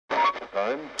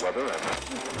time, weather, and...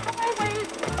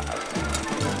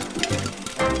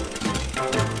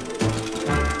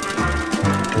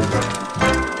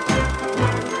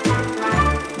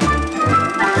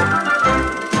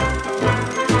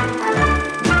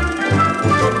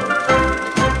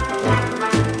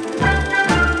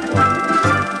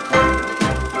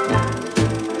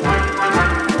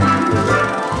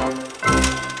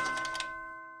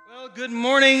 Good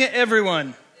morning,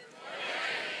 everyone.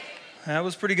 That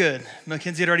was pretty good.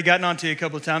 Mackenzie had already gotten on to you a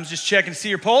couple of times. Just checking to see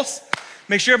your pulse.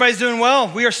 Make sure everybody's doing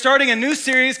well. We are starting a new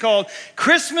series called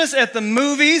Christmas at the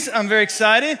Movies. I'm very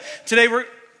excited. Today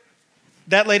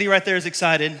that lady right there is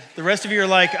excited. The rest of you are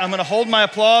like, I'm going to hold my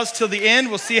applause till the end.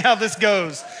 We'll see how this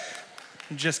goes.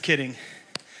 I'm just kidding.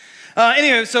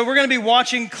 Anyway, so we're going to be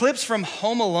watching clips from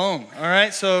Home Alone. All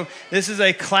right, so this is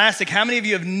a classic. How many of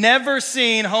you have never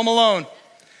seen Home Alone?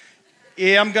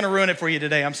 Yeah, I'm going to ruin it for you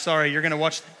today. I'm sorry. You're going to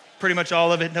watch pretty much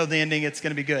all of it, know the ending. It's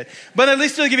going to be good. But at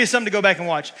least it'll give you something to go back and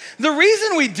watch. The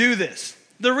reason we do this,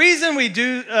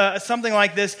 something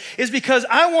like this is because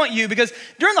I want you, because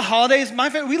during the holidays, my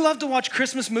family, we love to watch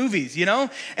Christmas movies, you know?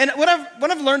 And what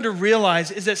I've learned to realize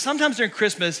is that sometimes during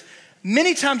Christmas,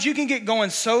 many times you can get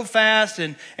going so fast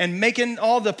and making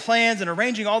all the plans and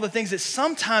arranging all the things that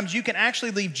sometimes you can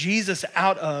actually leave Jesus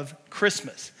out of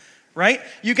Christmas. Right?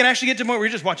 You can actually get to a point where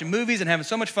you're just watching movies and having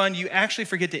so much fun, you actually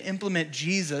forget to implement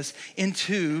Jesus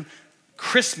into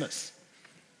Christmas.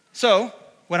 So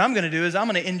what I'm going to do is I'm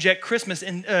going to inject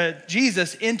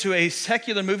Jesus into a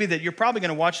secular movie that you're probably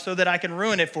going to watch so that I can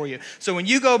ruin it for you. So when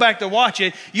you go back to watch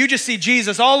it, you just see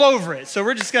Jesus all over it. So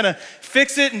we're just going to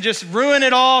fix it and just ruin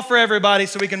it all for everybody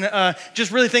so we can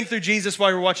just really think through Jesus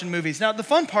while we're watching movies. Now, the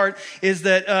fun part is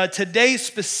that today's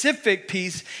specific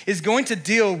piece is going to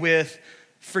deal with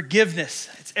forgiveness.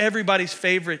 It's everybody's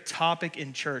favorite topic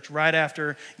in church, right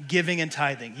after giving and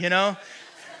tithing, you know?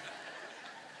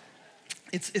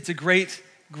 It's a great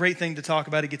thing to talk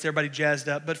about. It gets everybody jazzed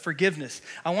up. But forgiveness.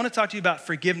 I want to talk to you about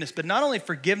forgiveness, but not only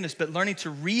forgiveness, but learning to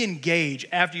re-engage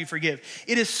after you forgive.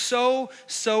 It is so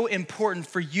important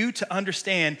for you to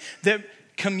understand that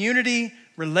community,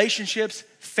 relationships,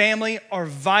 family are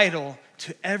vital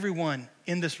to everyone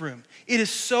in this room. It is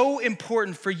so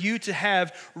important for you to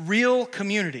have real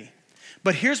community.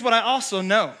 But here's what I also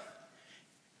know.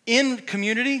 In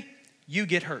community, you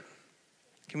get hurt.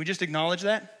 Can we just acknowledge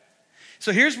that?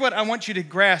 So here's what I want you to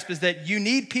grasp is that you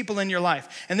need people in your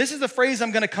life. And this is the phrase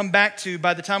I'm going to come back to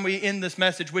by the time we end this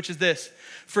message, which is this.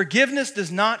 Forgiveness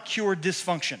does not cure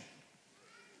dysfunction,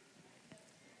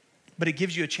 but it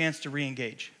gives you a chance to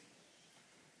re-engage.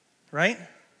 Right?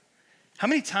 How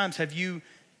many times have you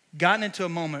gotten into a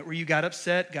moment where you got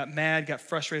upset, got mad, got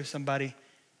frustrated with somebody,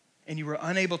 and you were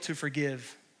unable to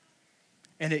forgive,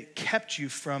 and it kept you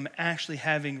from actually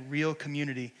having real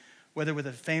community, whether with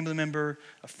a family member,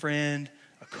 a friend,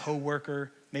 a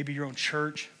coworker, maybe your own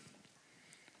church?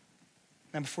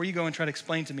 Now, before you go and try to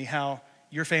explain to me how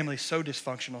your family is so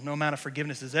dysfunctional, no amount of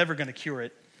forgiveness is ever going to cure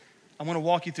it, I want to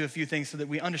walk you through a few things so that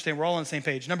we understand we're all on the same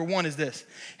page. Number one is this.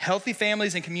 Healthy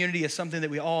families and community is something that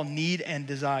we all need and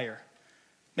desire.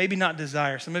 Maybe not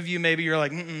desire. Some of you, maybe you're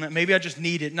like, maybe I just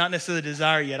need it, not necessarily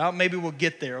desire yet. Maybe we'll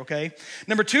get there, okay?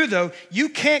 Number two, though, you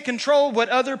can't control what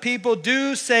other people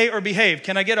do, say, or behave.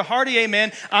 Can I get a hearty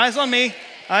amen? Eyes on me.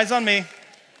 Eyes on me.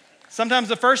 Sometimes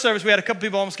the first service, we had a couple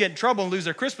people almost get in trouble and lose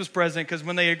their Christmas present because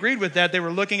when they agreed with that, they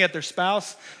were looking at their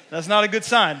spouse. That's not a good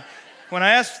sign. When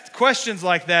I ask questions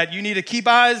like that, you need to keep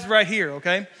eyes right here,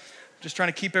 okay? Just trying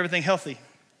to keep everything healthy.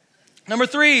 Number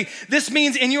three, this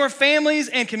means in your families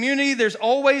and community, there's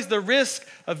always the risk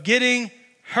of getting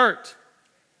hurt.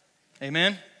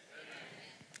 Amen?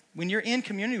 When you're in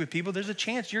community with people, there's a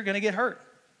chance you're going to get hurt.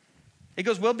 It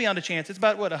goes well beyond a chance. It's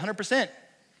about, 100%.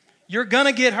 You're going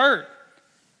to get hurt.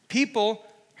 People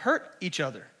hurt each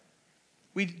other.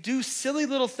 We do silly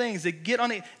little things that get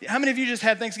on it. How many of you just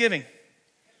had Thanksgiving?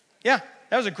 Yeah,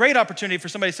 that was a great opportunity for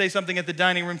somebody to say something at the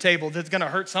dining room table that's going to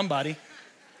hurt somebody.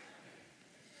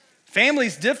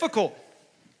 Family's difficult.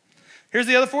 Here's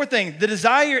the other fourth thing. The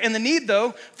desire and the need,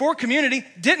 though, for community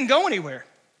didn't go anywhere.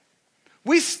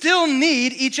 We still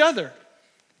need each other.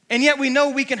 And yet we know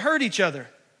we can hurt each other.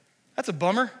 That's a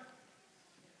bummer.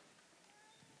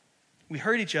 We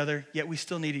hurt each other, yet we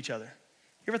still need each other.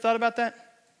 You ever thought about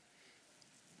that?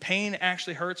 Pain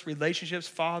actually hurts relationships,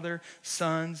 father,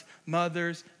 sons,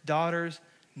 mothers, daughters,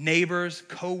 neighbors,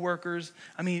 co-workers.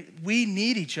 I mean, we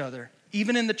need each other,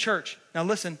 even in the church. Now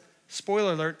listen,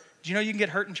 spoiler alert, do you know you can get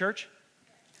hurt in church?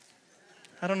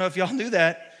 I don't know if y'all knew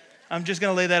that. I'm just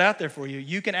going to lay that out there for you.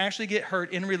 You can actually get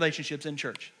hurt in relationships in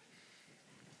church.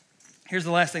 Here's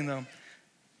the last thing, though.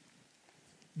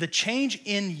 The change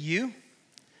in you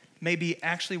may be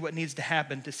actually what needs to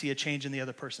happen to see a change in the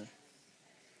other person.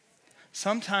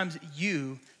 Sometimes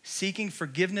you seeking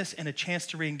forgiveness and a chance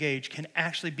to reengage can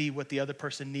actually be what the other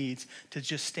person needs to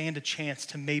just stand a chance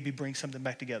to maybe bring something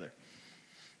back together.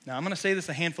 Now, I'm going to say this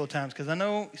a handful of times because I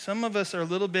know some of us are a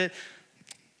little bit,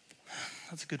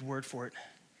 that's a good word for it.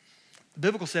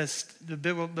 The Bible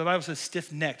says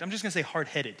stiff-necked. I'm just going to say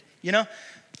hard-headed. You know?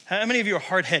 How many of you are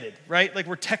hard-headed, right? Like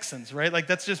we're Texans, right? Like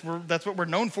that's what we're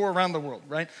known for around the world,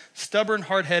 right? Stubborn,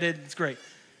 hard-headed, it's great.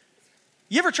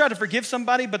 You ever try to forgive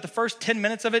somebody, but the first 10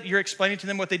 minutes of it, you're explaining to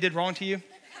them what they did wrong to you?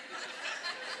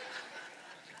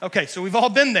 Okay, so we've all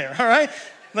been there, all right?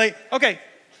 Like, okay,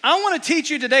 I want to teach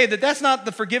you today that that's not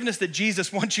the forgiveness that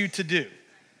Jesus wants you to do.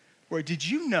 Where did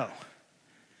you know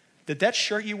that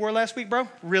shirt you wore last week, bro,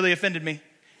 really offended me?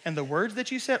 And the words that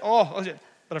you said, but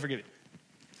I forgive you.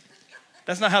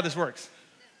 That's not how this works.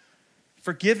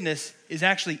 Forgiveness is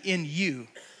actually in you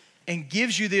and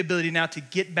gives you the ability now to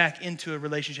get back into a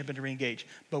relationship and to reengage.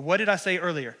 But what did I say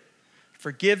earlier?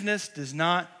 Forgiveness does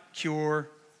not cure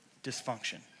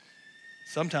dysfunction.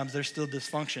 Sometimes there's still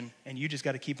dysfunction, and you just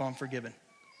got to keep on forgiving.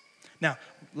 Now,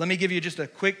 let me give you just a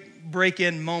quick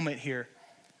break-in moment here.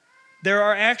 There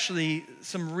are actually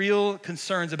some real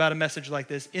concerns about a message like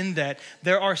this in that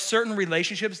there are certain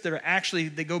relationships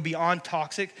that go beyond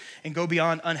toxic and go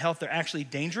beyond unhealth. They're actually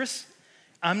dangerous.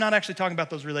 I'm not actually talking about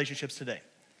those relationships today.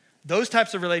 Those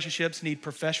types of relationships need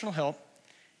professional help,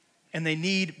 and they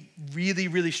need really,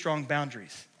 really strong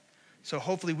boundaries. So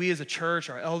hopefully we as a church,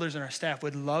 our elders and our staff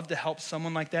would love to help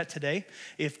someone like that today.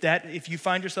 If you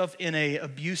find yourself in an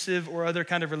abusive or other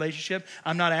kind of relationship,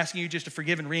 I'm not asking you just to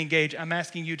forgive and re-engage. I'm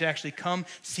asking you to actually come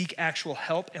seek actual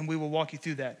help, and we will walk you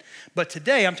through that. But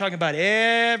today I'm talking about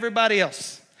everybody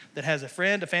else that has a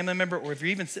friend, a family member, or if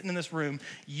you're even sitting in this room,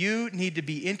 you need to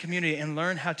be in community and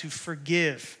learn how to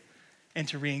forgive and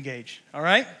to re-engage, all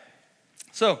right?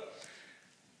 So,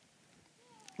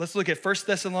 let's look at 1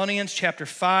 Thessalonians chapter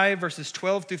 5, verses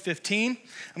 12 through 15.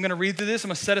 I'm going to read through this. I'm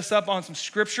going to set us up on some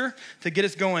scripture to get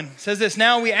us going. It says this,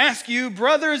 "Now we ask you,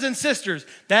 brothers and sisters,"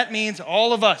 that means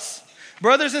all of us,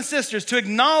 "brothers and sisters, to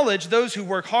acknowledge those who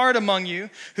work hard among you,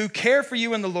 who care for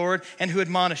you in the Lord, and who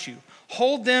admonish you.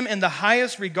 Hold them in the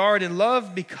highest regard and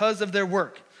love because of their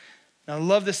work." Now, I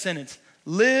love this sentence.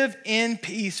 "Live in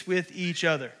peace with each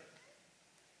other."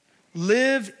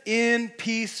 Live in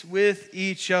peace with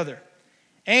each other.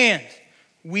 "And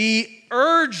we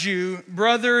urge you,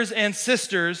 brothers and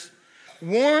sisters,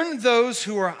 warn those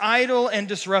who are idle and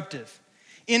disruptive.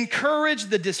 Encourage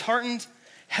the disheartened,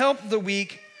 help the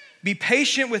weak, be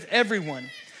patient with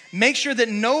everyone. Make sure that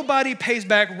nobody pays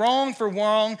back wrong for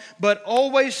wrong, but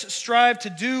always strive to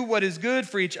do what is good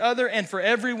for each other and for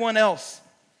everyone else."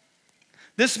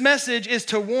 This message is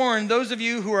to warn those of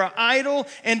you who are idle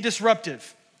and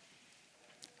disruptive.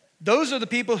 Those are the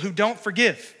people who don't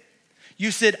forgive. You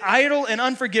sit idle and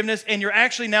unforgiveness, and you're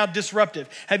actually now disruptive.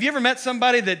 Have you ever met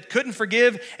somebody that couldn't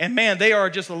forgive, and man, they are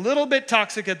just a little bit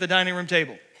toxic at the dining room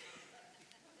table?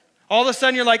 All of a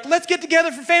sudden, you're like, "Let's get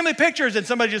together for family pictures," and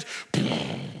somebody just, you're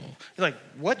like,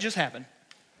 what just happened?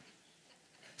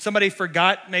 Somebody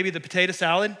forgot maybe the potato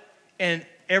salad, and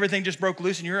everything just broke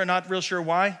loose, and you're not real sure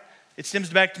why. It stems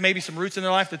back to maybe some roots in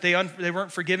their life that they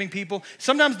weren't forgiving people.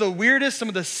 Sometimes the weirdest, some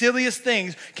of the silliest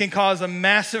things can cause a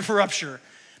massive rupture.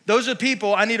 Those are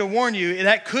people, I need to warn you,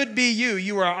 that could be you.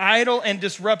 You are idle and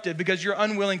disruptive because you're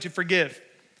unwilling to forgive.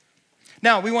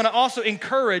 Now, we want to also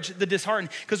encourage the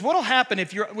disheartened, because what will happen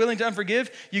if you're willing to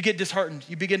unforgive? You get disheartened.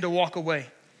 You begin to walk away.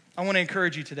 I want to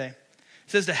encourage you today.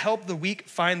 It says to help the weak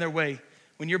find their way.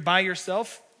 When you're by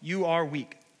yourself, you are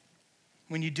weak.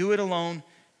 When you do it alone,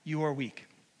 you are weak.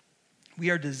 We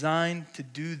are designed to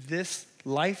do this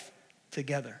life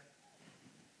together.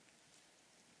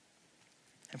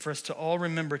 And for us to all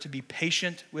remember to be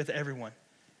patient with everyone.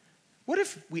 What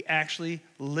if we actually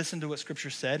listened to what Scripture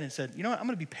said and said, you know what, I'm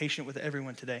going to be patient with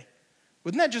everyone today?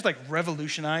 Wouldn't that just like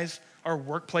revolutionize our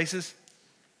workplaces?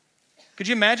 Could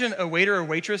you imagine a waiter or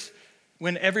waitress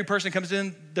when every person comes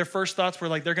in, their first thoughts were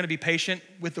like they're going to be patient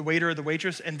with the waiter or the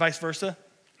waitress and vice versa?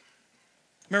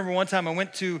 Remember one time I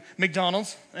went to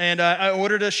McDonald's and I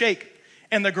ordered a shake.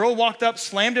 And the girl walked up,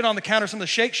 slammed it on the counter, some of the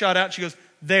shake shot out, and she goes,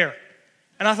 "There."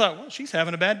 And I thought, well, she's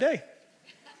having a bad day.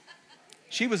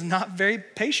 She was not very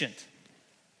patient.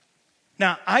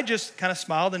 Now, I just kind of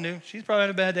smiled and knew she's probably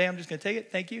having a bad day. I'm just going to take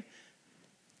it. Thank you.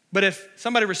 But if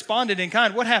somebody responded in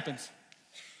kind, what happens?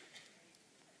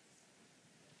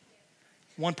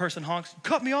 One person honks,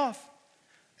 "Cut me off."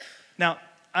 Now,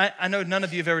 I know none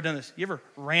of you have ever done this. You ever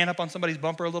ran up on somebody's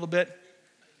bumper a little bit?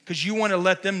 Because you want to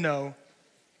let them know,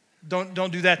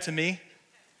 don't do that to me.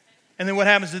 And then what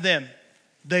happens to them?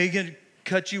 They get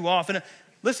cut you off. And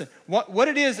listen, what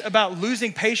it is about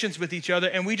losing patience with each other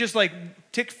and we just like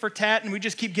tick for tat and we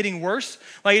just keep getting worse,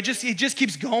 like it just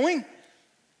keeps going.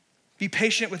 Be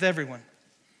patient with everyone.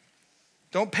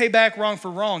 Don't pay back wrong for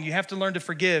wrong. You have to learn to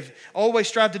forgive. Always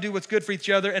strive to do what's good for each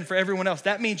other and for everyone else.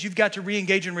 That means you've got to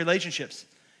re-engage in relationships.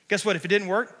 Guess what? If it didn't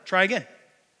work, try again.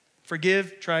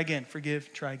 Forgive, try again.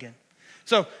 Forgive, try again.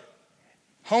 So,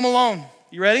 Home Alone,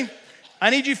 you ready?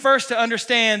 I need you first to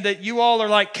understand that you all are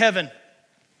like Kevin.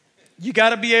 You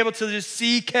got to be able to just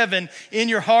see Kevin in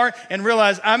your heart and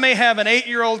realize I may have an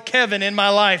 8-year-old Kevin in my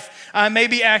life. I may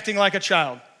be acting like a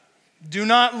child. Do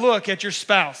not look at your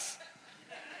spouse.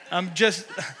 I'm just,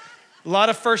 a lot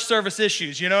of first service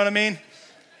issues, you know what I mean?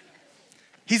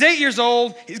 He's 8 years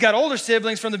old. He's got older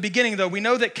siblings from the beginning, though. We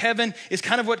know that Kevin is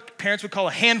kind of what parents would call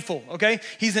a handful, okay?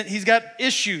 He's got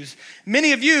issues.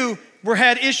 Many of you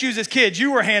had issues as kids.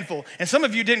 You were a handful, and some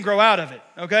of you didn't grow out of it,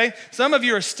 okay? Some of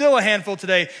you are still a handful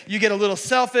today. You get a little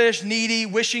selfish, needy,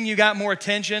 wishing you got more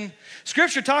attention.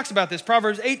 Scripture talks about this.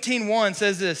 Proverbs 18:1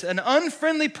 says this, an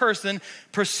unfriendly person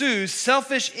pursues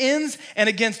selfish ends and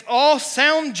against all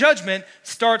sound judgment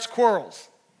starts quarrels.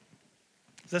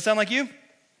 Does that sound like you?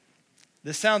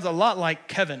 This sounds a lot like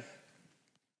Kevin.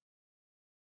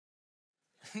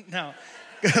 Now,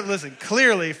 listen,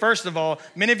 clearly, first of all,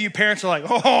 many of you parents are like,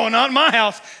 oh, not in my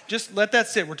house. Just let that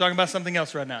sit. We're talking about something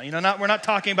else right now. We're not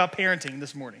talking about parenting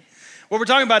this morning. What we're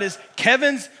talking about is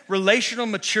Kevin's relational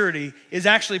maturity is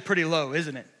actually pretty low,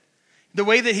 isn't it? The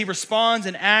way that he responds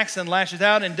and acts and lashes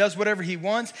out and does whatever he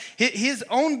wants, his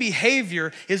own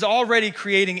behavior is already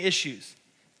creating issues.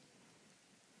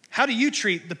 How do you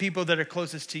treat the people that are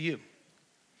closest to you?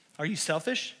 Are you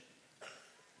selfish?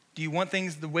 Do you want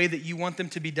things the way that you want them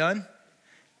to be done?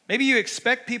 Maybe you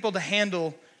expect people to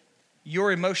handle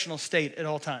your emotional state at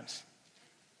all times.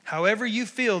 However you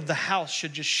feel, the house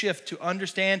should just shift to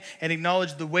understand and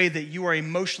acknowledge the way that you are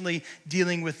emotionally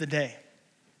dealing with the day.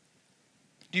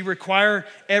 Do you require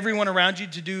everyone around you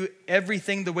to do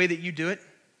everything the way that you do it?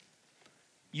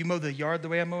 You mow the yard the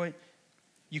way I mow it.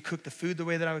 You cook the food the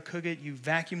way that I would cook it. You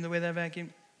vacuum the way that I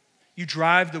vacuum. You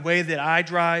drive the way that I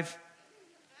drive.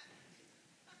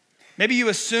 Maybe you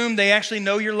assume they actually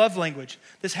know your love language.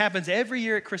 This happens every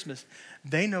year at Christmas.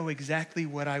 They know exactly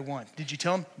what I want. Did you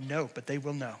tell them? No, but they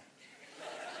will know.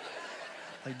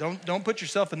 Like, don't put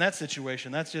yourself in that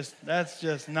situation. That's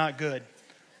just not good.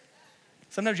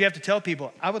 Sometimes you have to tell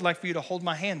people, I would like for you to hold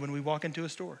my hand when we walk into a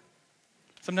store.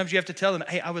 Sometimes you have to tell them,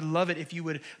 hey, I would love it if you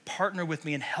would partner with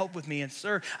me and help with me and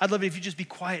serve. I'd love it if you just be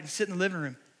quiet and sit in the living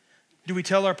room. Do we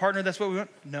tell our partner that's what we want?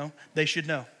 No, they should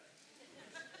know.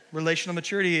 Relational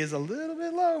maturity is a little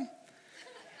bit low.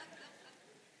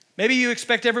 Maybe you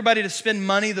expect everybody to spend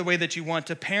money the way that you want,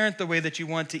 to parent the way that you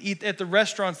want, to eat at the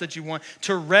restaurants that you want,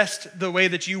 to rest the way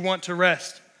that you want to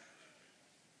rest.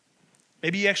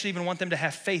 Maybe you actually even want them to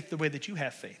have faith the way that you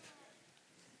have faith.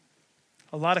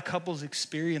 A lot of couples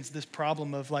experience this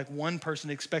problem of like one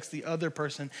person expects the other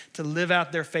person to live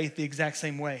out their faith the exact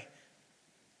same way.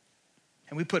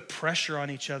 And we put pressure on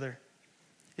each other.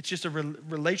 It's just a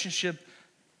relationship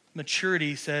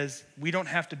maturity says we don't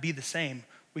have to be the same.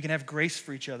 We can have grace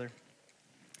for each other.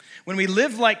 When we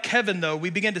live like Kevin, though,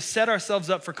 we begin to set ourselves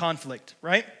up for conflict,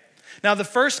 right? Now, the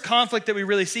first conflict that we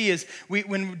really see is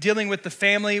when dealing with the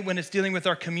family, when it's dealing with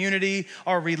our community,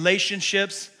 our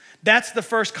relationships. That's the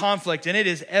first conflict, and it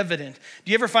is evident.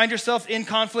 Do you ever find yourself in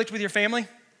conflict with your family?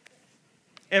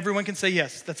 Everyone can say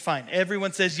yes. That's fine.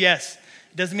 Everyone says yes.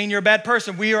 It doesn't mean you're a bad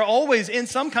person. We are always in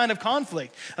some kind of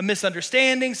conflict, a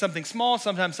misunderstanding, something small,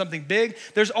 sometimes something big.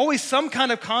 There's always some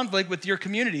kind of conflict with your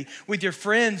community, with your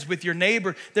friends, with your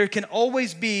neighbor. There can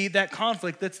always be that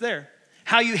conflict that's there.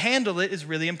 How you handle it is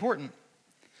really important.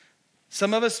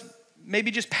 Some of us maybe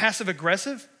just passive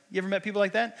aggressive. You ever met people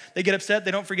like that? They get upset,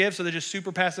 they don't forgive, so they're just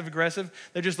super passive aggressive.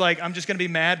 They're just like, I'm just gonna be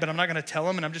mad, but I'm not gonna tell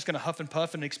them, and I'm just gonna huff and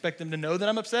puff and expect them to know that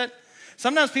I'm upset.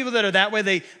 Sometimes people that are that way,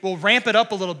 they will ramp it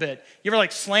up a little bit. You ever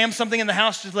like slam something in the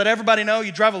house, just let everybody know?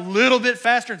 You drive a little bit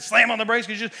faster and slam on the brakes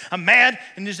because I'm mad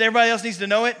and just everybody else needs to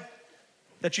know it.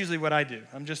 That's usually what I do.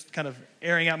 I'm just kind of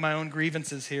airing out my own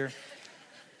grievances here.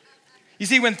 You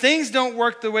see, when things don't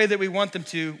work the way that we want them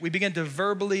to, we begin to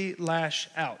verbally lash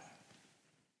out.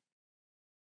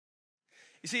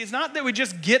 You see, it's not that we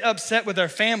just get upset with our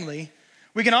family.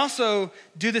 We can also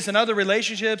do this in other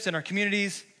relationships, in our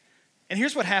communities. And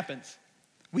here's what happens.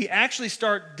 We actually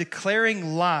start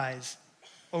declaring lies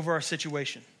over our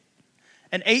situation.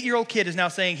 An 8-year-old kid is now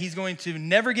saying he's going to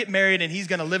never get married and he's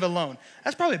going to live alone.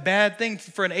 That's probably a bad thing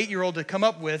for an 8-year-old to come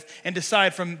up with and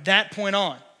decide from that point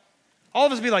on. All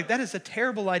of us be like, that is a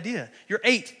terrible idea. You're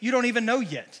 8. You don't even know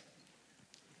yet.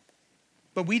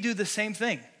 But we do the same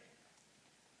thing.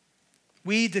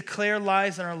 We declare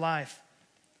lies in our life.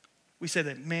 We say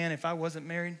that, man, if I wasn't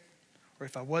married, or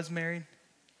if I was married,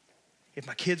 if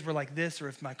my kids were like this, or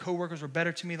if my coworkers were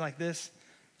better to me like this,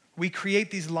 we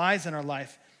create these lies in our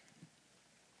life.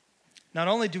 Not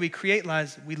only do we create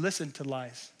lies, we listen to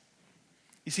lies.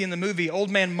 You see in the movie, Old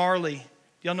Man Marley,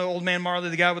 y'all know Old Man Marley,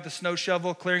 the guy with the snow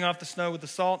shovel, clearing off the snow with the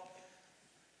salt?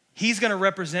 He's going to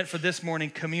represent for this morning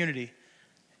community.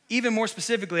 Even more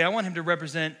specifically, I want him to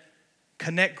represent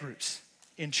connect groups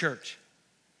in church.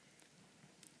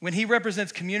 When he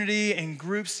represents community and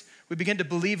groups, we begin to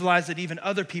believe lies that even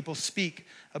other people speak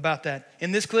about that.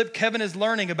 In this clip, Kevin is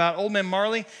learning about Old Man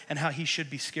Marley and how he should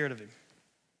be scared of him.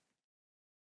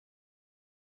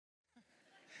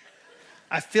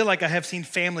 I feel like I have seen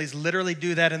families literally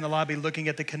do that in the lobby looking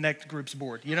at the Connect Groups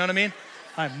board. You know what I mean?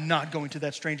 I'm not going to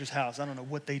that stranger's house. I don't know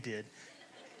what they did.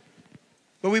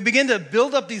 But we begin to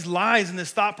build up these lies and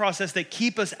this thought process that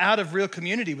keep us out of real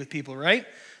community with people, right?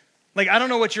 Like, I don't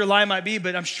know what your lie might be,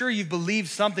 but I'm sure you've believed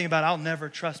something about, I'll never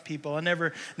trust people. I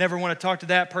never want to talk to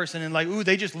that person. And like, ooh,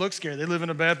 they just look scared. They live in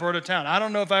a bad part of town. I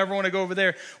don't know if I ever want to go over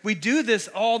there. We do this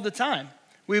all the time.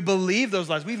 We believe those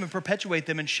lies. We even perpetuate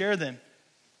them and share them.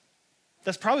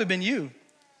 That's probably been you.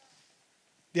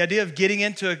 The idea of getting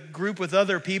into a group with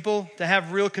other people to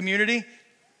have real community,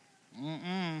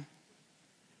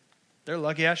 they're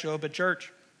lucky I show up at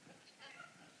church.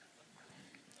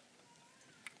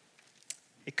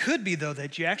 It could be, though,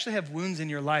 that you actually have wounds in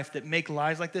your life that make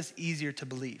lies like this easier to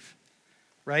believe,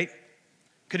 right?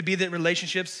 Could it be that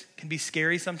relationships can be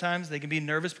scary sometimes? They can be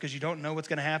nervous because you don't know what's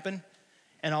going to happen.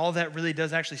 And all that really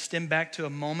does actually stem back to a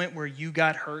moment where you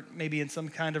got hurt, maybe in some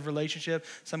kind of relationship,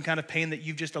 some kind of pain that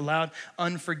you've just allowed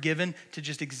unforgiven to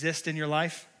just exist in your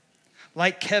life.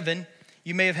 Like Kevin,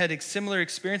 you may have had similar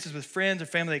experiences with friends or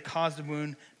family that caused a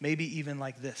wound, maybe even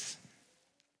like this.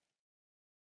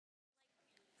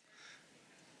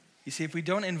 You see, if we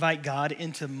don't invite God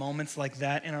into moments like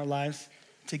that in our lives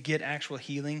to get actual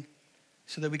healing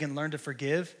so that we can learn to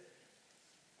forgive,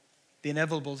 the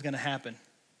inevitable is going to happen.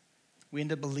 We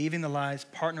end up believing the lies,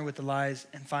 partner with the lies,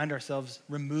 and find ourselves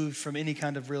removed from any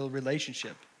kind of real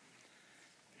relationship.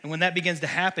 And when that begins to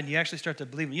happen, you actually start to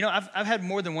believe it. You know, I've had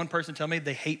more than one person tell me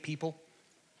they hate people.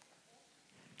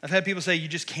 I've had people say you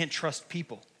just can't trust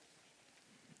people.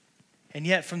 And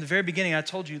yet, from the very beginning, I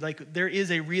told you, like, there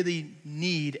is a really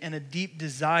need and a deep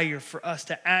desire for us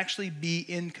to actually be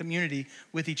in community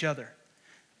with each other.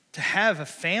 To have a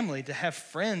family, to have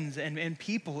friends and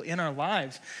people in our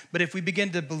lives. But if we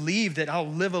begin to believe that I'll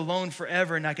live alone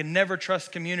forever and I can never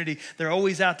trust community, they're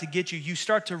always out to get you, you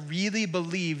start to really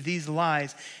believe these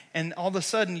lies. And all of a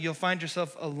sudden, you'll find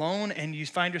yourself alone and you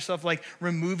find yourself like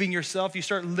removing yourself. You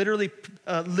start literally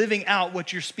living out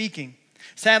what you're speaking.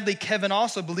 Sadly, Kevin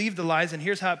also believed the lies, and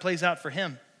here's how it plays out for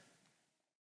him.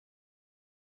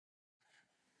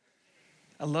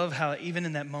 I love how even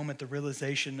in that moment, the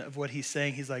realization of what he's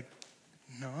saying, he's like,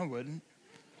 no, I wouldn't.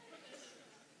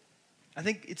 I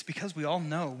think it's because we all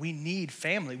know we need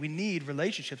family. We need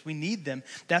relationships. We need them.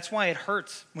 That's why it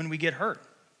hurts when we get hurt.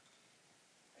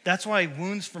 That's why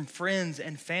wounds from friends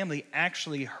and family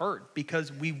actually hurt,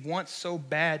 because we want so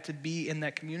bad to be in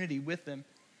that community with them.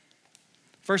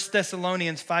 1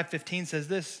 Thessalonians 5:15 says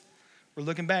this. We're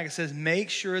looking back. It says, make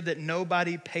sure that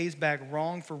nobody pays back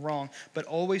wrong for wrong, but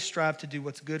always strive to do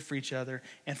what's good for each other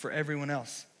and for everyone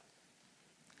else.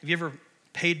 Have you ever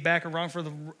paid back a wrong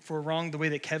for a wrong the way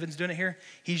that Kevin's doing it here?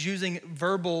 He's using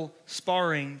verbal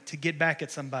sparring to get back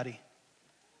at somebody.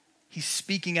 He's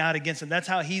speaking out against them. That's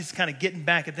how he's kind of getting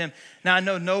back at them. Now, I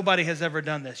know nobody has ever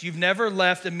done this. You've never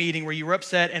left a meeting where you were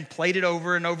upset and played it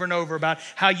over and over and over about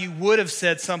how you would have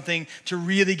said something to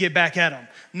really get back at them.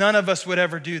 None of us would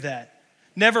ever do that.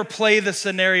 Never play the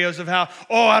scenarios of how,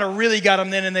 I'd have really got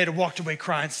them then and they'd have walked away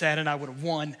crying sad and I would have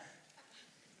won.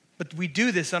 But we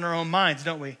do this on our own minds,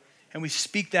 don't we? And we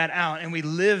speak that out and we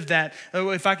live that. I'm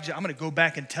going to go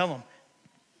back and tell them.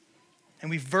 And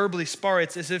we verbally spar.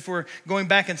 It's as if we're going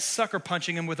back and sucker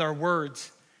punching them with our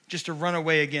words just to run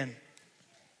away again.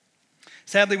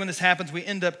 Sadly, when this happens, we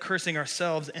end up cursing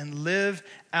ourselves and live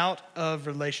out of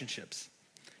relationships.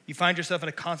 You find yourself in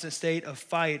a constant state of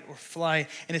fight or flight,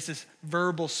 and it's this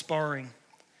verbal sparring.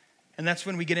 And that's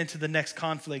when we get into the next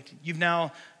conflict. You've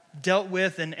now dealt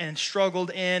with and struggled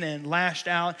in and lashed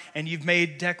out, and you've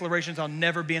made declarations, I'll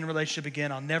never be in a relationship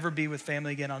again. I'll never be with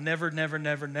family again. I'll never.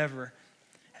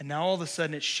 And now all of a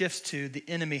sudden it shifts to the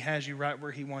enemy has you right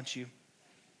where he wants you.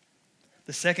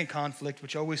 The second conflict,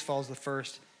 which always follows the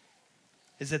first,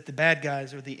 is that the bad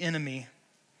guys or the enemy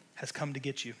has come to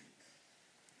get you.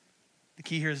 The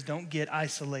key here is don't get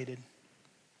isolated.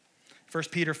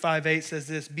 1 Peter 5:8 says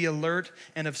this, "Be alert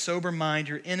and of sober mind.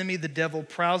 Your enemy, the devil,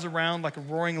 prowls around like a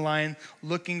roaring lion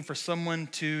looking for someone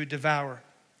to devour."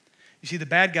 You see, the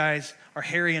bad guys are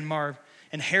Harry and Marv.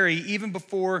 And Harry, even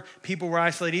before people were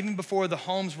isolated, even before the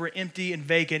homes were empty and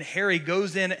vacant, Harry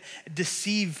goes in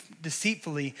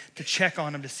deceitfully to check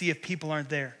on them to see if people aren't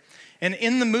there. And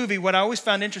in the movie, what I always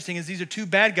found interesting is these are two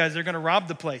bad guys that are going to rob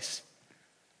the place.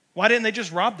 Why didn't they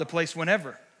just rob the place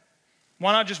whenever?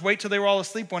 Why not just wait till they were all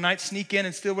asleep one night, sneak in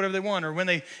and steal whatever they want? Or when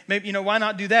they, maybe, why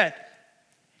not do that?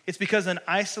 It's because an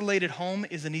isolated home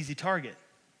is an easy target.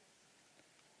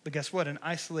 But guess what? An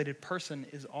isolated person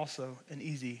is also an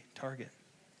easy target.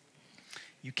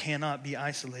 You cannot be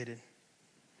isolated.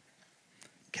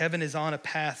 Kevin is on a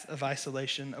path of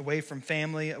isolation, away from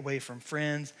family, away from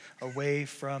friends, away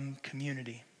from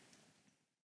community.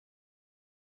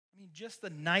 I mean, just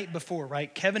the night before,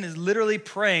 right? Kevin is literally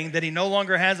praying that he no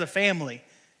longer has a family,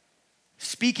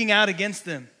 speaking out against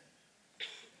them,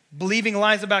 believing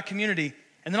lies about community,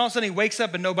 and then all of a sudden he wakes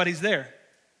up and nobody's there.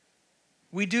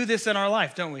 We do this in our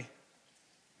life, don't we?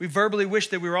 We verbally wish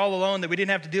that we were all alone, that we didn't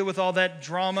have to deal with all that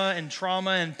drama and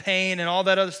trauma and pain and all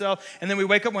that other stuff. And then we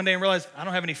wake up one day and realize, I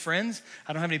don't have any friends.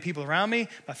 I don't have any people around me.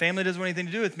 My family doesn't want anything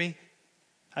to do with me.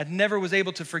 I never was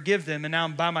able to forgive them, and now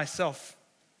I'm by myself.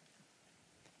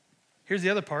 Here's the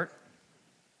other part.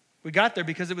 We got there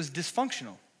because it was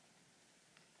dysfunctional.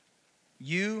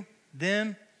 You,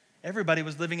 them, everybody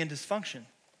was living in dysfunction.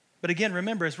 But again,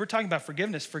 remember, as we're talking about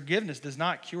forgiveness, forgiveness does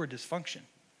not cure dysfunction.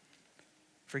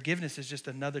 Forgiveness is just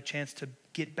another chance to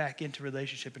get back into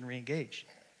relationship and re-engage.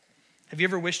 Have you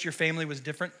ever wished your family was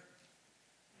different?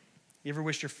 You ever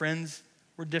wished your friends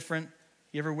were different?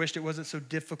 You ever wished it wasn't so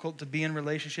difficult to be in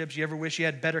relationships? You ever wish you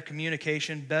had better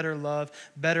communication, better love,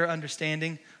 better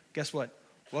understanding? Guess what?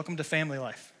 Welcome to family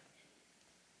life.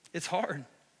 It's hard.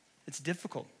 It's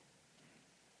difficult.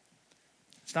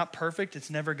 It's not perfect. It's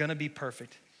never going to be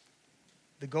perfect.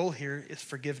 The goal here is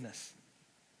forgiveness.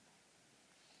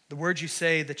 The words you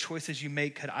say, the choices you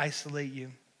make could isolate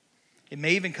you. It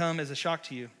may even come as a shock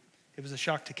to you. It was a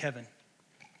shock to Kevin.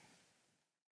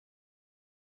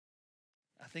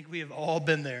 I think we have all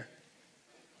been there.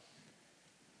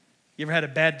 You ever had a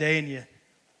bad day and you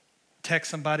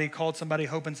text somebody, called somebody,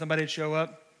 hoping somebody would show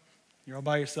up? You're all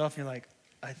by yourself and you're like,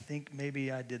 I think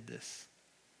maybe I did this.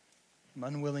 I'm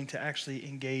unwilling to actually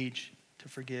engage, to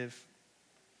forgive.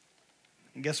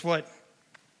 And guess what?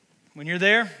 When you're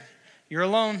there, you're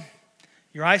alone,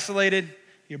 you're isolated,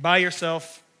 you're by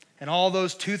yourself, and all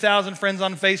those 2,000 friends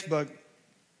on Facebook,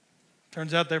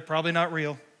 turns out they're probably not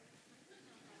real.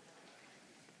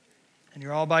 And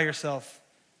you're all by yourself,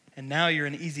 and now you're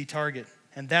an easy target.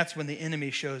 And that's when the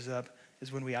enemy shows up, is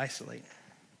when we isolate.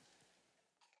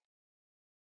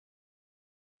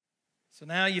 So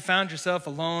now you found yourself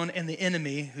alone, and the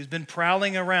enemy, who's been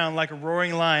prowling around like a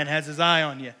roaring lion, has his eye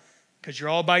on you because you're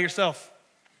all by yourself.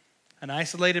 An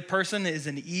isolated person is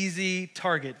an easy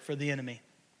target for the enemy.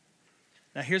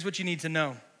 Now, here's what you need to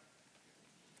know.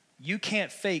 You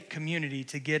can't fake community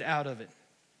to get out of it.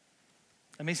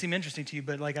 That may seem interesting to you,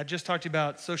 but like I just talked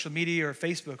about social media or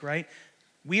Facebook, right?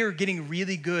 We are getting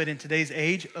really good in today's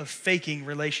age of faking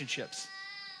relationships.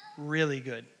 Really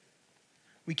good.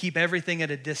 We keep everything at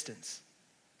a distance.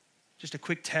 Just a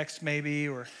quick text maybe,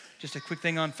 or just a quick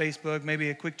thing on Facebook, maybe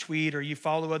a quick tweet, or you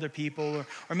follow other people,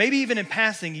 or maybe even in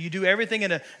passing, you do everything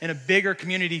in a bigger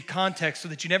community context so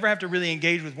that you never have to really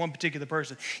engage with one particular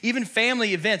person. Even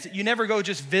family events, you never go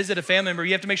just visit a family member.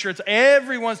 You have to make sure it's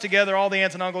everyone's together, all the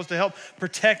aunts and uncles, to help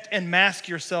protect and mask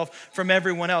yourself from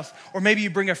everyone else. Or maybe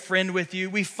you bring a friend with you.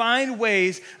 We find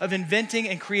ways of inventing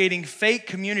and creating fake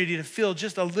community to feel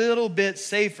just a little bit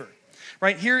safer.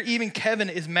 Right here, even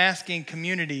Kevin is masking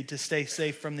community to stay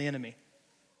safe from the enemy.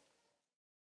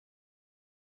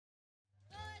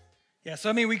 Yeah, so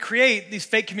I mean, we create these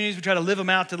fake communities. We try to live them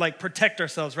out to like protect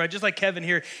ourselves, right? Just like Kevin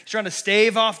here, he's trying to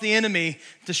stave off the enemy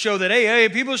to show that, hey,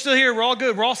 people are still here. We're all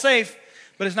good. We're all safe.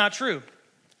 But it's not true.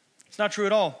 It's not true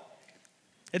at all.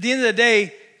 At the end of the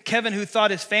day, Kevin, who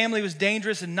thought his family was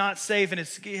dangerous and not safe and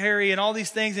it's scary and all these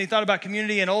things, and he thought about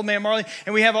community and old man Marley,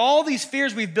 and we have all these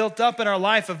fears we've built up in our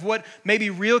life of what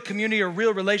maybe real community or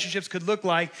real relationships could look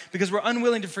like because we're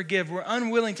unwilling to forgive. We're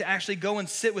unwilling to actually go and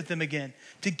sit with them again,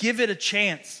 to give it a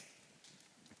chance.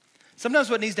 Sometimes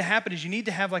what needs to happen is you need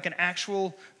to have like an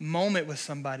actual moment with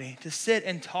somebody, to sit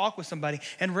and talk with somebody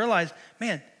and realize,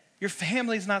 man, your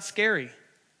family's not scary.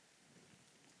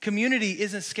 Community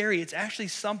isn't scary. It's actually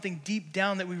something deep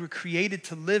down that we were created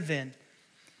to live in.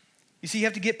 You see, you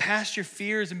have to get past your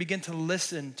fears and begin to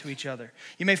listen to each other.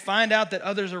 You may find out that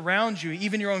others around you,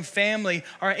 even your own family,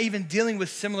 are even dealing with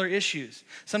similar issues.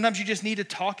 Sometimes you just need to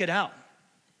talk it out.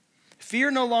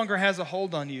 Fear no longer has a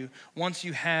hold on you once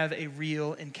you have a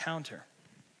real encounter.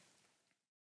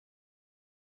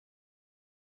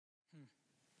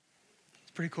 It's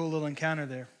a pretty cool little encounter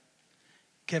there.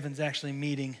 Kevin's actually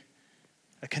meeting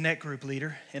a Connect group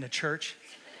leader in a church.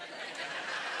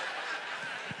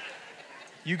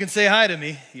 You can say hi to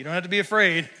me. You don't have to be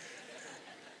afraid.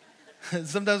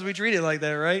 Sometimes we treat it like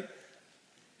that, right?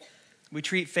 We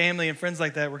treat family and friends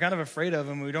like that. We're kind of afraid of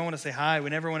them. We don't want to say hi. We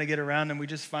never want to get around them. We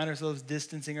just find ourselves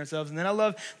distancing ourselves. And then I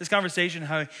love this conversation,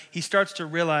 how he starts to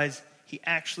realize he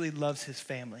actually loves his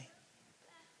family.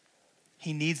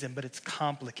 He needs them, but it's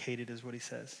complicated, is what he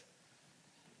says.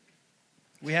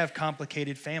 We have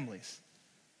complicated families.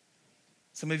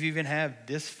 Some of you even have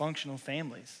dysfunctional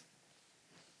families.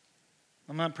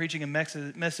 I'm not preaching a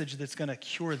message that's going to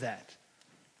cure that.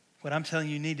 What I'm telling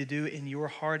you need to do in your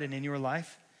heart and in your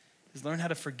life is learn how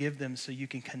to forgive them so you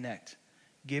can connect.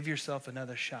 Give yourself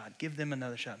another shot. Give them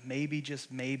another shot. Maybe,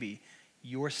 just maybe,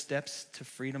 your steps to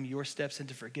freedom, your steps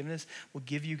into forgiveness will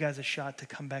give you guys a shot to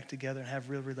come back together and have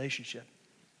real relationship.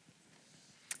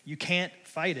 You can't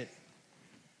fight it.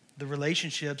 The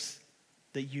relationships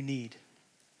that you need.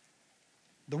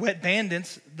 The wet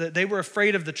bandits, they were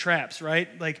afraid of the traps, right?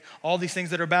 Like all these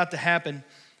things that are about to happen.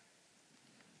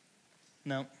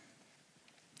 No,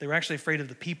 they were actually afraid of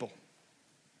the people.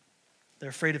 They're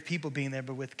afraid of people being there,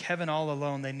 but with Kevin all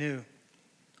alone, they knew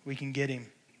we can get him.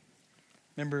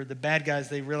 Remember, the bad guys,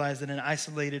 they realized that an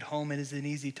isolated home is an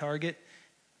easy target.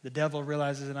 The devil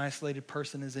realizes an isolated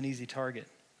person is an easy target.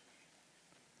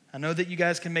 I know that you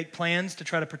guys can make plans to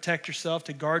try to protect yourself,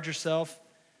 to guard yourself.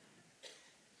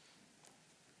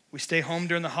 We stay home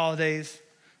during the holidays.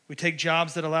 We take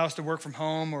jobs that allow us to work from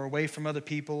home or away from other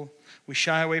people. We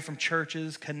shy away from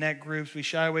churches, Connect groups. We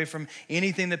shy away from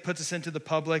anything that puts us into the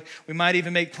public. We might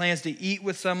even make plans to eat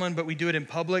with someone, but we do it in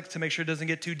public to make sure it doesn't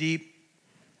get too deep.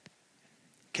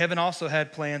 Kevin also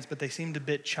had plans, but they seemed a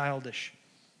bit childish.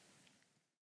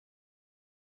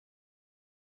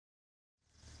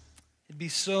 It'd be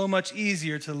so much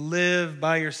easier to live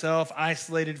by yourself,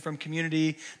 isolated from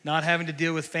community, not having to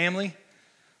deal with family.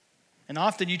 And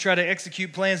often you try to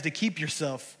execute plans to keep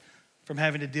yourself from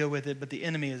having to deal with it, but the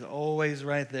enemy is always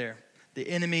right there. The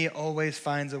enemy always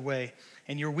finds a way.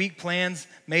 And your weak plans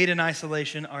made in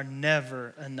isolation are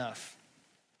never enough.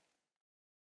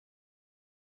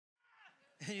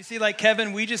 You see, like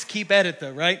Kevin, we just keep at it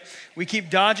though, right? We keep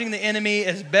dodging the enemy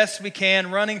as best we can,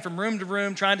 running from room to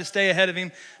room, trying to stay ahead of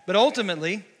him. But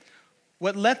ultimately,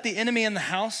 what let the enemy in the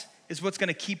house is what's going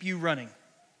to keep you running.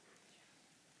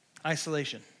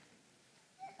 Isolation.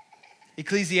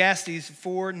 Ecclesiastes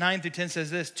 4:9-10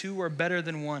 says this: 2 are better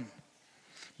than 1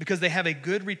 because they have a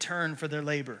good return for their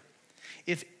labor.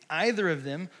 If either of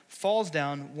them falls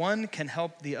down, one can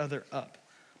help the other up.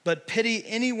 But pity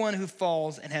anyone who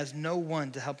falls and has no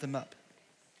one to help them up.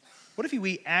 What if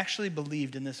we actually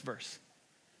believed in this verse?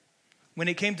 When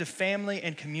it came to family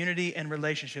and community and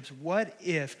relationships, what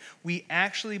if we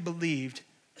actually believed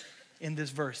in this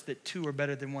verse that 2 are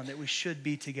better than 1, that we should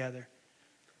be together?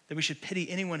 That we should pity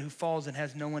anyone who falls and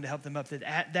has no one to help them up.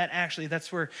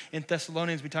 That's where in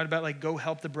Thessalonians we talked about like go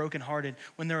help the brokenhearted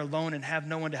when they're alone and have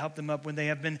no one to help them up, when they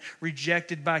have been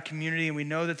rejected by community and we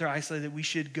know that they're isolated, that we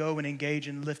should go and engage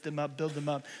and lift them up, build them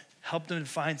up, help them to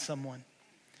find someone.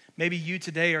 Maybe you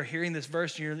today are hearing this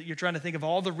verse and you're trying to think of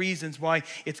all the reasons why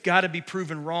it's got to be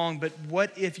proven wrong, but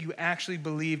what if you actually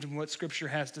believed in what Scripture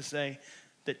has to say,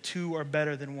 that 2 are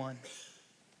better than 1?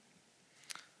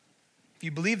 If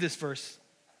you believe this verse,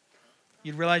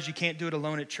 you'd realize you can't do it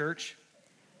alone at church,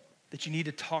 that you need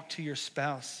to talk to your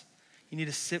spouse. You need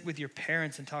to sit with your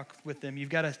parents and talk with them.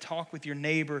 You've got to talk with your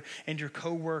neighbor and your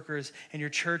coworkers and your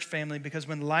church family, because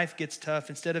when life gets tough,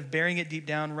 instead of burying it deep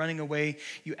down, running away,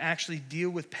 you actually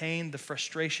deal with pain, the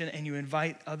frustration, and you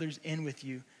invite others in with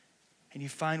you, and you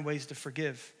find ways to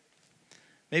forgive.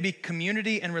 Maybe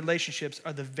community and relationships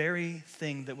are the very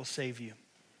thing that will save you.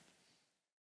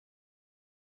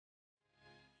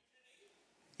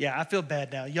 Yeah, I feel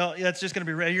bad now. Y'all, that's just going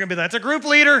to be, you're going to be, that's a group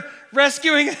leader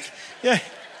rescuing it. Yeah.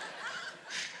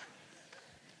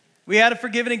 We had to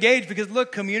forgive and engage because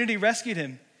look, community rescued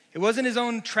him. It wasn't his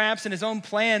own traps and his own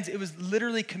plans. It was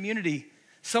literally community.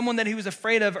 Someone that he was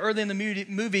afraid of early in the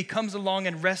movie comes along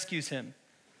and rescues him.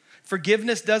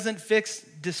 Forgiveness doesn't fix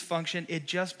dysfunction. It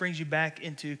just brings you back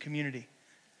into community.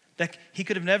 That he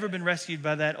could have never been rescued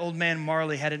by that old man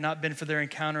Marley had it not been for their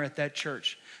encounter at that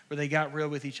church where they got real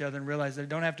with each other and realized they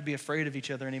don't have to be afraid of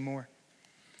each other anymore.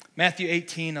 Matthew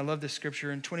 18, I love this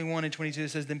scripture. In 21 and 22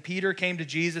 it says, Then Peter came to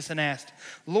Jesus and asked,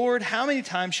 Lord, how many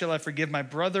times shall I forgive my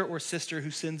brother or sister who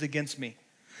sins against me?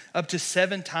 Up to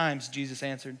 7 times, Jesus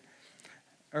answered.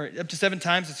 or up to 7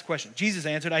 times? It's a question. Jesus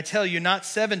answered, I tell you, not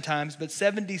 7 times, but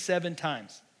 77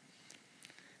 times.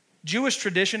 Jewish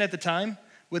tradition at the time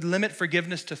would limit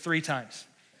forgiveness to 3 times.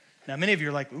 Now, many of you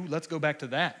are like, ooh, let's go back to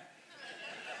that.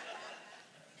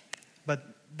 But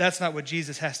that's not what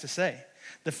Jesus has to say.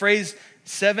 The phrase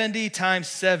 70 times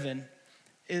 7,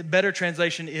 a better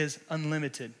translation is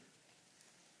unlimited.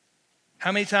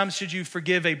 How many times should you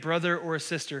forgive a brother or a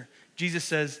sister? Jesus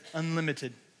says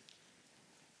unlimited.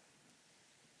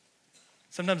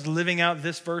 Sometimes living out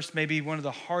this verse may be one of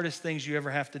the hardest things you ever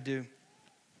have to do.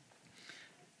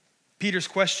 Peter's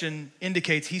question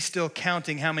indicates he's still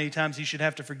counting how many times he should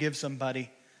have to forgive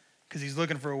somebody because he's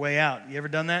looking for a way out. You ever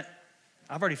done that?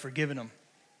 I've already forgiven them.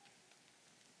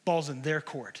 Ball's in their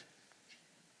court.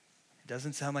 It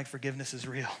doesn't sound like forgiveness is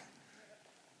real.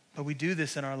 But we do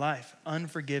this in our life,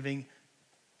 unforgiving,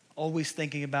 always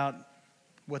thinking about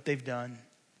what they've done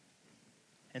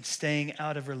and staying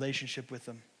out of relationship with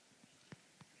them.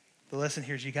 The lesson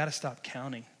here is you got to stop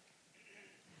counting.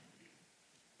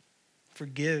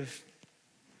 Forgive.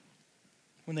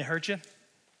 When they hurt you,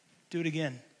 do it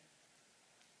again.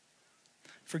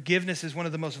 Forgiveness is one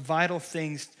of the most vital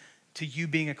things to you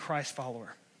being a Christ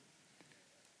follower.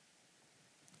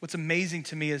 What's amazing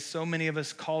to me is so many of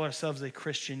us call ourselves a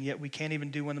Christian, yet we can't even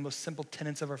do one of the most simple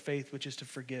tenets of our faith, which is to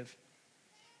forgive.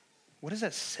 What does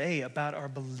that say about our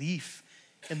belief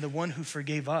in the one who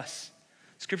forgave us?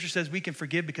 Scripture says we can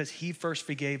forgive because he first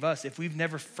forgave us. If we've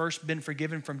never first been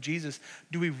forgiven from Jesus,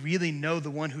 do we really know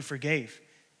the one who forgave?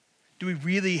 Do we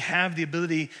really have the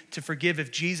ability to forgive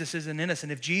if Jesus isn't in us?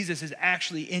 And if Jesus is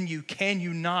actually in you, can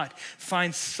you not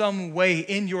find some way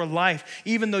in your life,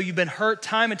 even though you've been hurt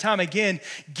time and time again,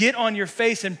 get on your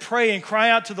face and pray and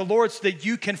cry out to the Lord so that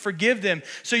you can forgive them,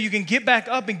 so you can get back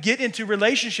up and get into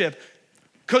relationship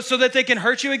so that they can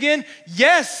hurt you again?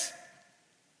 Yes,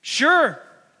 sure.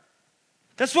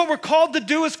 That's what we're called to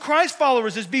do as Christ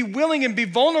followers, is be willing and be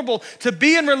vulnerable to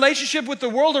be in relationship with the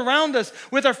world around us,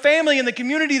 with our family and the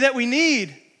community that we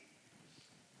need.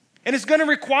 And it's going to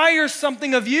require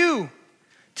something of you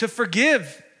to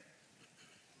forgive.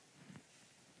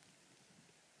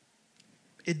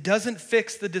 It doesn't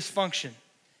fix the dysfunction.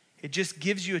 It just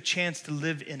gives you a chance to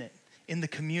live in it, in the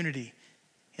community,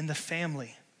 in the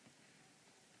family.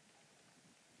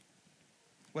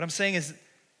 What I'm saying is,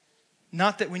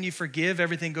 not that when you forgive,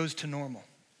 everything goes to normal.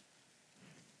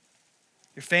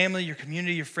 Your family, your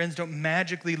community, your friends don't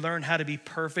magically learn how to be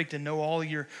perfect and know all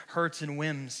your hurts and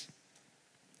whims.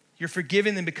 You're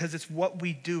forgiving them because it's what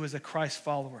we do as a Christ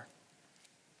follower.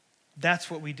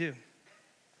 That's what we do.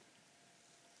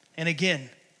 And again,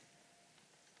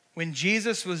 when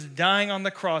Jesus was dying on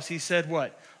the cross, he said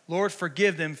what? Lord,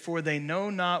 forgive them, for they know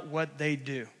not what they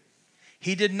do.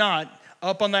 He did not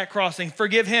up on that cross saying,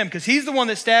 forgive him, because he's the one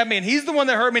that stabbed me and he's the one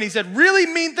that hurt me and he said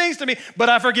really mean things to me, but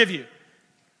I forgive you.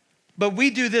 But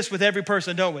we do this with every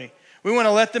person, don't we? We want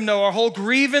to let them know our whole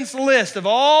grievance list of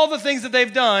all the things that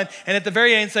they've done, and at the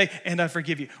very end say, and I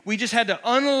forgive you. We just had to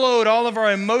unload all of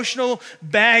our emotional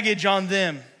baggage on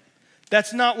them.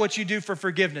 That's not what you do for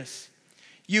forgiveness.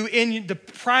 You, in the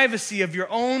privacy of your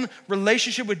own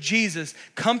relationship with Jesus,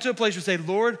 come to a place where you say,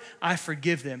 Lord, I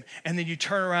forgive them. And then you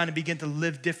turn around and begin to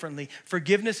live differently.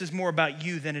 Forgiveness is more about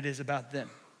you than it is about them.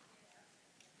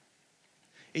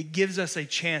 It gives us a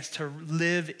chance to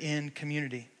live in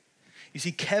community. You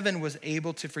see, Kevin was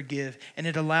able to forgive, and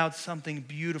it allowed something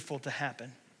beautiful to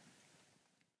happen.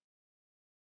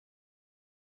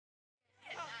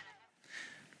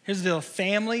 Here's the deal.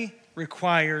 Family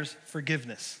requires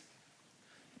forgiveness.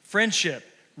 Friendship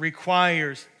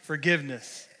requires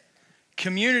forgiveness.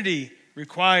 Community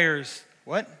requires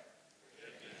what?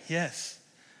 Yes.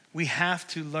 We have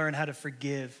to learn how to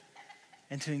forgive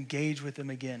and to engage with them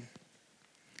again.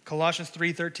 Colossians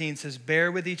 3:13 says, bear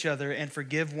with each other and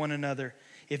forgive one another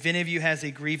if any of you has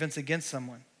a grievance against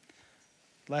someone.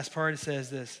 Last part, it says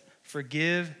this,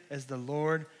 forgive as the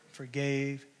Lord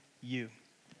forgave you.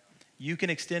 You can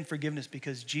extend forgiveness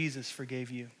because Jesus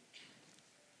forgave you.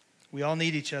 We all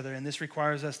need each other, and this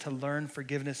requires us to learn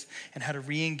forgiveness and how to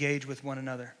re-engage with one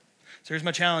another. So here's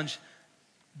my challenge.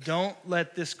 Don't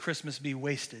let this Christmas be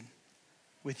wasted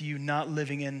with you not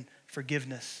living in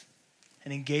forgiveness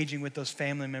and engaging with those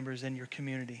family members in your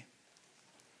community.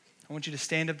 I want you to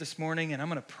stand up this morning, and I'm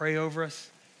going to pray over us.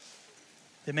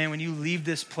 That, man, when you leave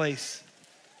this place,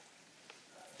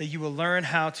 that you will learn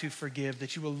how to forgive,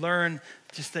 that you will learn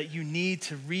just that you need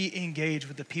to re-engage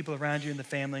with the people around you in the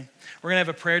family. We're gonna have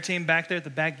a prayer team back there at the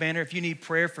back banner. If you need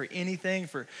prayer for anything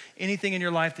in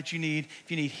your life that you need, if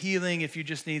you need healing, if you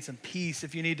just need some peace,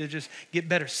 if you need to just get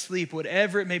better sleep,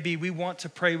 whatever it may be, we want to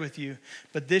pray with you.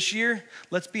 But this year,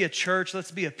 let's be a church, let's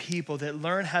be a people that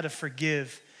learn how to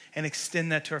forgive and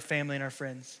extend that to our family and our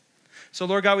friends. So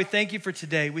Lord God, we thank you for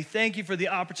today. We thank you for the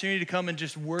opportunity to come and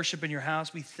just worship in your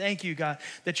house. We thank you, God,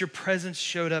 that your presence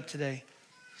showed up today.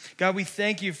 God, we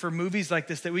thank you for movies like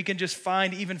this, that we can just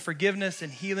find even forgiveness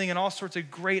and healing and all sorts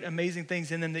of great, amazing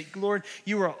things in them. That, Lord,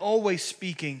 you are always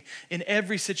speaking in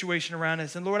every situation around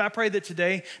us. And Lord, I pray that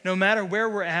today, no matter where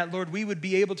we're at, Lord, we would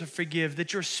be able to forgive,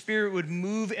 that your Spirit would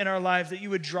move in our lives, that you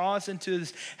would draw us into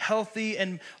this healthy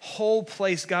and whole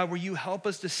place, God, where you help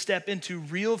us to step into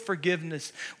real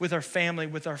forgiveness with our family,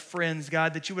 with our friends,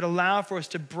 God, that you would allow for us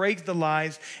to break the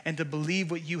lies and to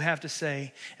believe what you have to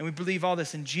say. And we believe all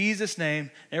this in Jesus' name.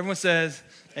 Everyone says,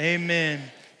 amen.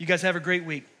 You guys have a great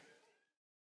week.